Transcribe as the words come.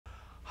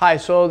Hi,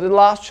 so the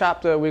last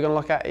chapter we're going to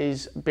look at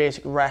is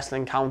basic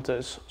wrestling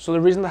counters. So the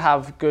reason to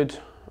have good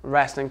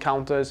wrestling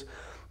counters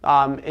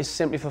is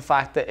simply for the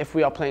fact that if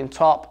we are playing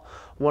top,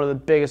 one of the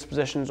biggest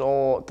positions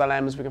or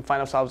dilemmas we can find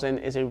ourselves in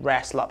is a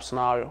wrestle up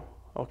scenario.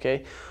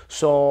 Okay,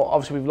 so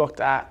obviously we've looked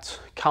at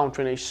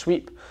countering a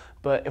sweep,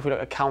 but if we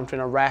look at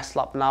countering a wrestle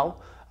up now,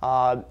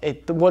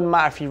 it wouldn't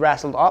matter if he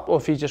wrestled up or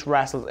if he just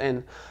wrestled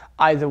in.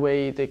 Either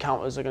way, the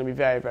counters are going to be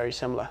very, very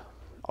similar.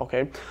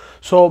 Okay,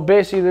 so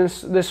basically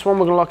this one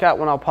we're going to look at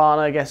when our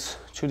partner gets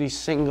to the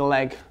single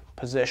leg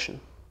position.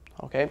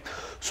 Okay,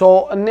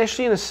 so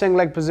initially in a single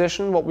leg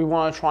position, what we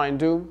want to try and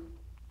do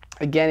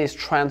again is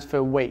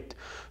transfer weight.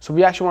 So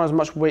we actually want as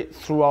much weight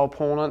through our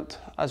opponent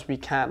as we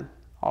can.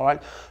 All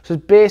right, so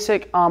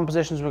basic arm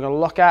positions we're going to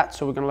look at.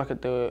 So we're going to look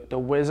at the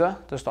whizzer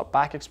to stop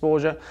back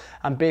exposure,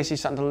 and basically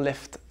starting to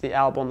lift the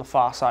elbow on the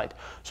far side.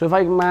 So if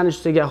I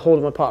manage to get hold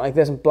of my partner like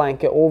this and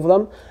blanket over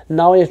them,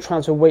 now I need to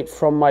transfer weight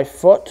from my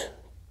foot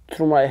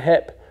through my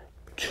hip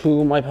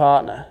to my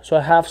partner. So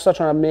I have to start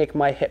trying to make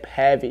my hip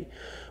heavy.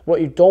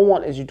 What you don't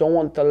want is you don't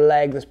want the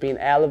leg that's being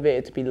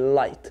elevated to be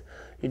light.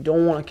 You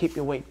don't want to keep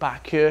your weight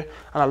back here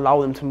and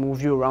allow them to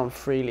move you around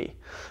freely.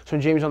 So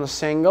when Jamie's on the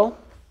single,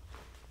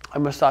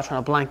 I'm going to start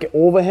trying to blanket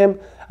over him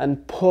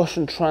and push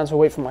and transfer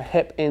weight from my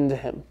hip into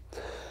him.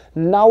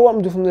 Now what I'm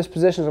going to do from this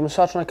position is I'm going to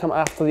start trying to come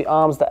after the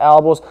arms, the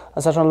elbows,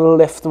 and start trying to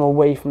lift them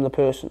away from the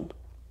person.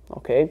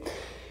 Okay,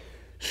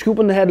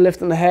 scooping the head,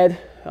 lifting the head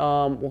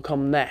will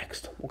come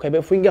next. Okay, but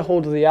if we can get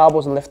hold of the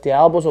elbows and lift the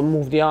elbows or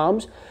move the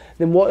arms,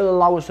 then what it'll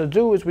allow us to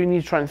do is we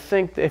need to try and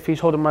think that if he's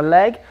holding my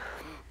leg,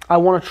 I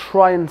want to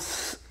try and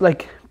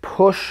like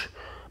push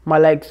my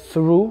leg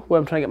through where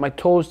I'm trying to get my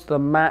toes to the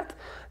mat,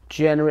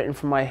 generating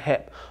from my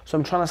hip. So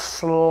I'm trying to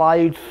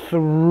slide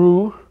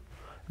through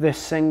this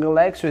single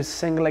leg, so his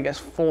single leg gets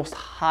forced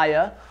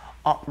higher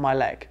up my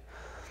leg.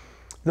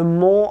 The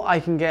more I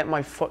can get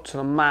my foot to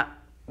the mat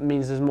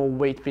means there's more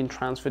weight being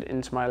transferred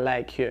into my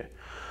leg here.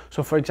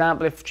 So for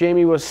example, if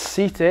Jamie was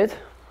seated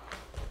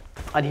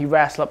and he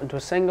wrestled up into a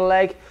single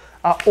leg,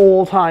 at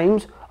all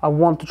times I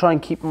want to try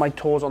and keep my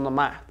toes on the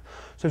mat.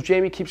 So if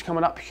Jamie keeps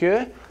coming up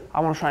here, I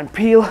want to try and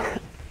peel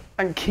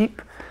and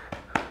keep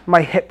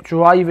my hip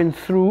driving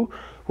through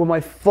where my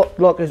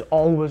footlock is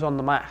always on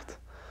the mat.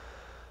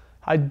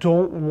 I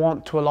don't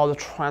want to allow the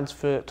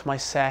transfer to my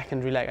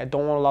secondary leg. I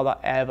don't want to allow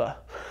that ever.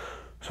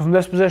 So from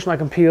this position I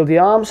can peel the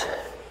arms,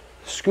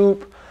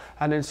 scoop,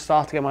 and then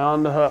start to get my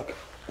underhook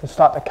and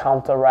start to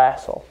counter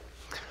wrestle.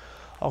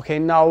 Okay,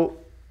 now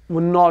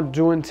we're not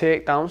doing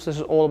takedowns. This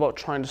is all about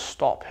trying to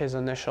stop his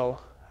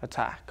initial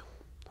attack.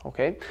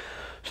 Okay,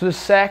 so the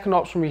second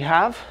option we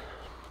have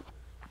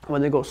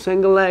when they go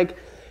single leg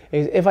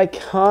is if I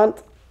can't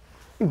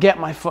get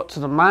my foot to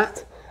the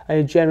mat,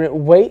 I generate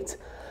weight,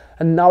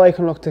 and now I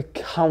can look to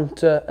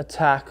counter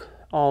attack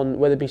on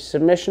whether it be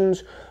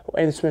submissions or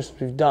any submissions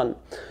we've done.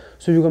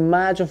 So you can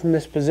imagine from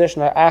this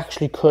position I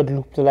actually could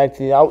loop the leg to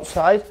the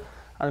outside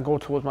and go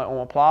towards my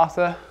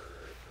omoplata.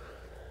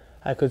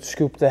 I could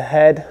scoop the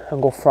head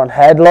and go front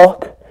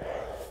headlock,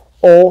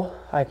 or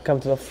I can come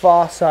to the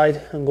far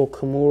side and go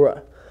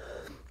Kimura.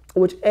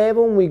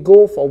 Whichever one we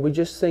go for, we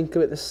just think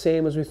of it the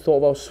same as we thought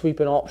about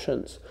sweeping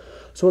options.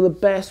 So one of the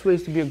best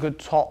ways to be a good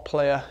top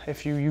player,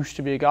 if you used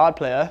to be a guard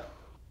player,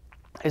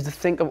 is to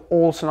think of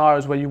all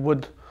scenarios where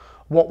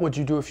what would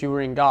you do if you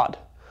were in guard?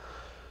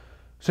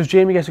 So if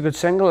Jamie gets a good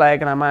single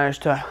leg and I manage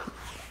to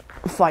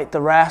fight the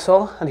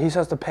wrestle and he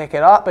starts to pick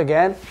it up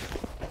again,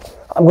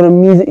 I'm going to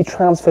immediately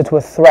transfer to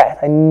a threat.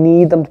 I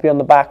need them to be on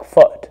the back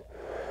foot.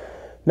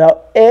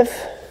 Now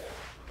if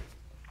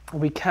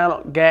we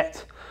cannot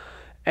get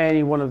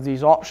any one of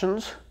these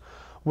options,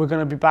 we're going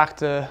to be back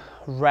to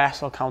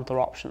wrestle counter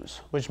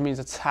options, which means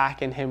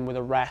attacking him with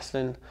a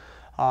wrestling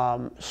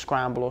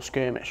scramble or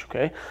skirmish.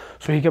 Okay,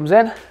 so he comes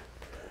in,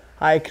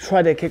 I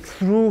try to kick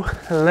through,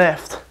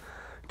 lift.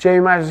 Jamie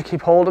manages to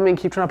keep hold of me and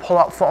keep trying to pull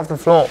that foot off the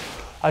floor.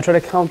 I try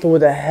to counter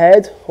with the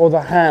head or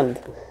the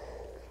hand.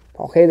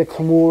 Okay, the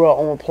Kimura,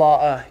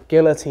 omoplata,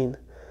 guillotine.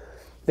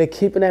 They're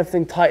keeping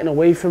everything tight and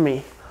away from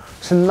me.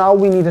 So now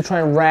we need to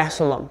try and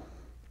wrestle them.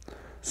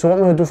 So what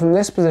I'm going to do from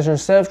this position,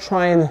 instead of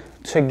trying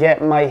to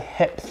get my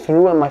hip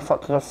through and my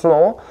foot to the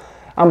floor,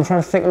 I'm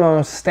trying to think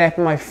about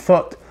stepping my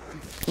foot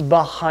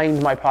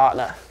behind my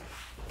partner.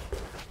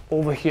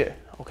 Over here,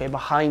 okay,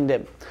 behind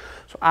him.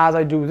 So as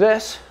I do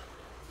this,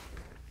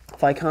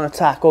 if I can't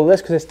tackle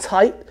this because it's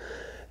tight,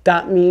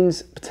 that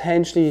means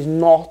potentially he's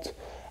not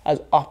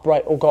as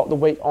upright or got the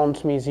weight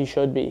onto me as he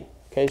should be.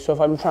 Okay, so if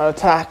I'm trying to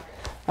attack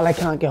and I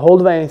can't get hold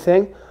of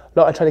anything,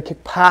 look, I try to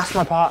kick past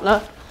my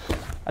partner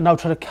and now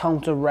try to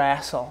counter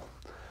wrestle.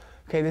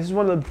 Okay, this is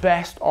one of the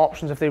best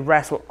options if they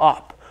wrestle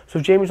up. So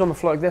if Jamie's on the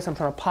floor like this, I'm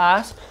trying to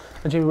pass,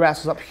 and Jamie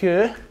wrestles up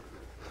here,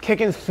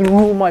 kicking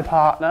through my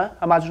partner.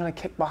 Imagine trying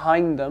to kick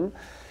behind them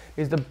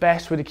is the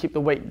best way to keep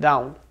the weight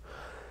down,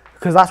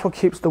 because that's what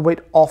keeps the weight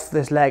off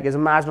this leg. Is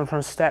imagine I'm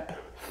trying to step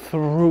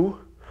through,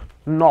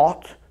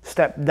 not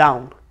step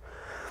down.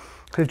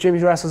 Because if Jamie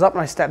wrestles up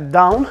and I step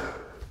down,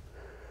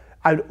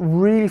 I'd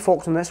really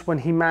focus on this when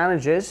he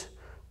manages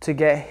to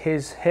get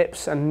his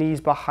hips and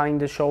knees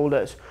behind his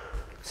shoulders.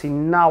 See,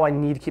 now I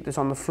need to keep this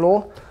on the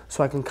floor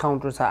so I can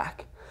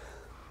counter-attack.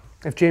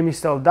 If Jamie's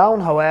still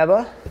down,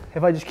 however,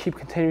 if I just keep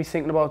continually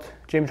thinking about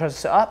Jamie tries to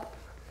sit up,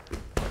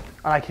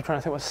 and I keep trying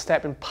to think about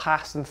stepping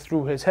past and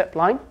through his hip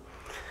line.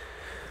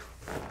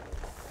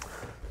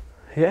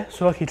 Yeah,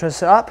 so look, he tries to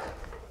sit up.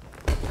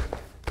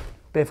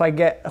 But if I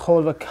get a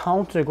hold of a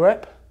counter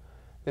grip,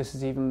 this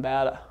is even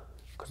better,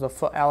 because the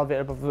foot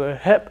elevated above the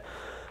hip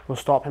will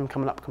stop him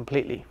coming up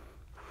completely.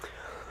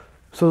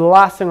 So the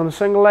last thing on the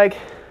single leg,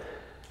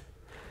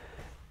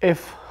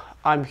 if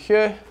I'm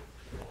here,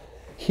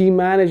 he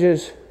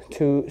manages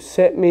to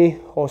sit me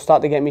or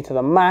start to get me to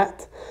the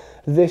mat,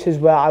 this is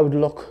where I would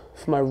look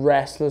for my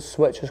wrestler's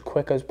switch as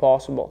quick as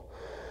possible.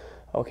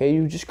 Okay,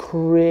 you just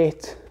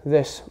create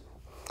this,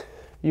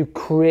 you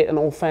create an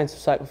offensive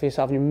cycle for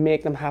yourself, and you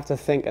make them have to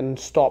think and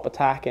stop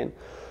attacking.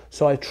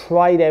 So I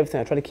tried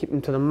everything. I tried to keep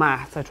him to the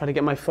mat. I tried to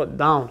get my foot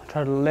down. I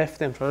tried to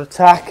lift him, try to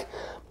attack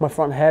my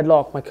front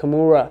headlock, my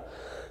Kimura.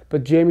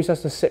 But Jamie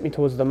starts to sit me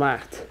towards the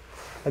mat.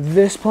 At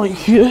this point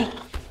here,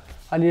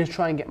 I need to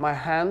try and get my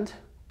hand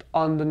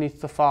underneath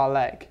the far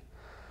leg.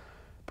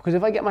 Because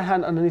if I get my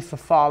hand underneath the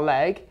far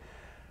leg,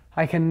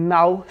 I can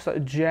now start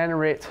to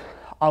generate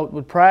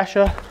outward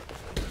pressure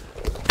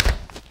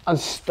and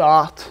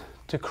start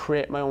to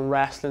create my own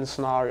wrestling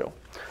scenario.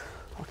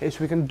 Okay, so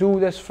we can do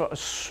this for as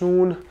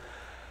soon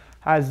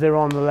as they're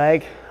on the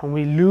leg and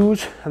we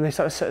lose and they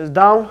start to sit us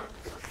down,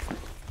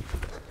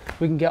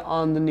 we can get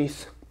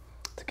underneath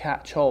to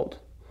catch hold.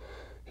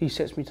 He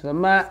sits me to the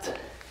mat,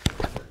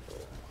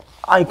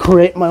 I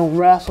create my own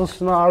wrestle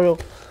scenario,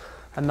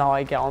 and now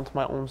I get onto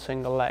my own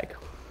single leg.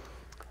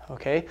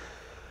 Okay,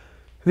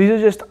 these are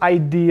just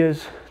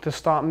ideas to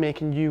start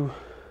making you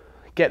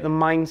get the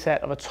mindset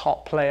of a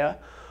top player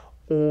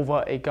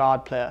over a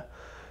guard player.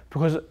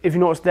 Because if you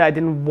notice there, I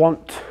didn't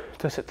want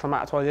to sit to the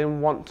mat at all. I didn't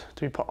want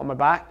to be put on my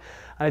back,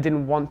 and I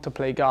didn't want to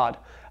play guard.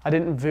 I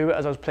didn't view it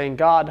as I was playing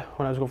guard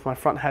when I was going for my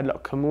front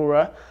headlock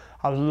Kimura.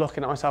 I was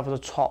looking at myself as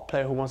a top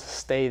player who wants to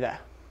stay there.